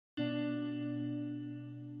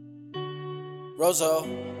ROZO,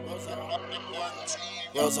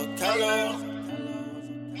 ROZO, CALLO.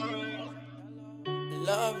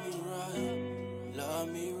 Love me right, love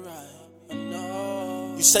me right. I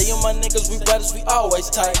know. You say you my niggas, we brothers, we always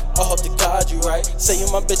tight. I hope to God you right. Say you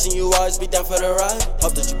my bitch and you always be down for the ride.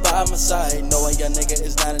 Hope that you by my side. Knowing your nigga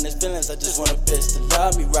is not in his feelings, I just want a bitch to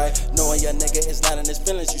love me right. Knowing your nigga is not in his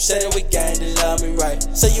feelings, you say that we gang to love me right.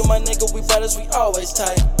 Say you my nigga, we brothers, we always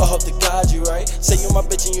tight. I hope to God you right. Say you my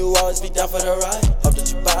bitch and you always be down for the ride. Hope that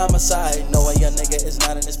you by my side. Knowing your nigga is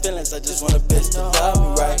not in his feelings, I just want a bitch to love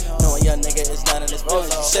me right. Knowing your nigga is not in his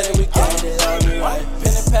feelings, you say that we gang to love me right.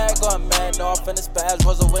 Pen and pad going mad, no off in the spaz,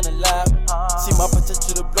 ROZO in the lab. See my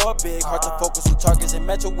potential to blow up big, hard to focus on targets and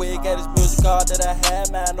match a wig. At his music hard that I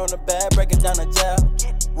had, man on the bag, breaking down the jab.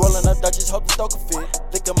 Rolling up Dutchess, hope the stoke can fit.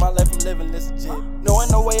 Thinking my life, I'm living this legit. Knowing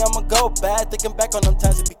no way I'ma go bad, thinking back on them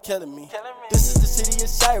times it be killing me. This is the city of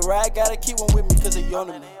sight, right? Gotta keep one with me cause they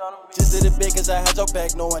owning me. Just did it big cause I had your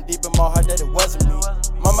back, knowing deep in my heart that it wasn't me.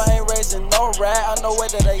 Mama ain't raising no rat, I know way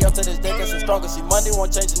that I up to this day, cause I'm stronger. See, money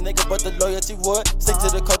won't change a nigga, but the loyalty would. Stick to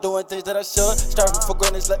the code, doing things that I should. Starving for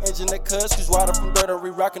greatness like engine that cuss. Cause water from dirt, I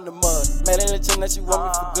re-rockin' the mud. Made it a chin that she want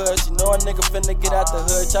me for good. She know a nigga finna get out the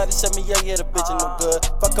hood. Try to set me up, yeah, the bitch ain't no good.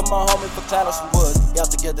 Fuckin' my homie for cloud or some wood. Y'all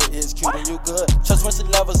together is cute and you good. Trust once it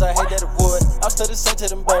levels, I hate that it would. I'm still the same to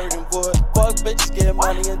them buried in wood. Fuck bitches, get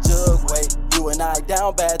money and jug weight. You and I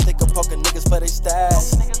down bad, think of poking niggas for they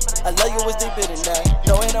stash. I love you, it's deeper than that.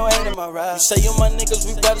 No, ain't no hate in my ride. You say you my niggas,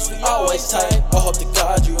 we brothers, we always tight. I hope to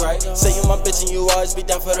God you right. Say you my bitch and you always be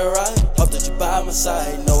down for the ride. Hope that you by my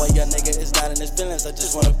side. Knowing your nigga is not in his feelings, I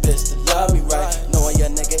just want a bitch to love me right. Knowing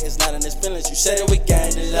your nigga is not in his feelings, you say that we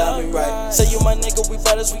gang to love me right. Say you my nigga, we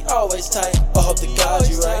brothers, we always tight. I hope to God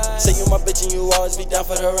you right. Say you my bitch and you always be down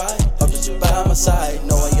for the ride. Hope that you by my side.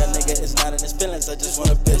 Knowing your nigga is not in his feelings, I just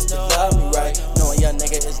want a bitch to love me right. Knowing your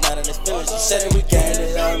nigga is not in his feelings, you say that we gang to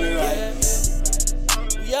love me right.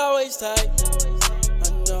 We always tight, I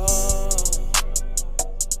know.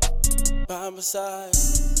 By my side,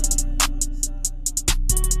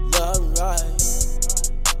 love me right.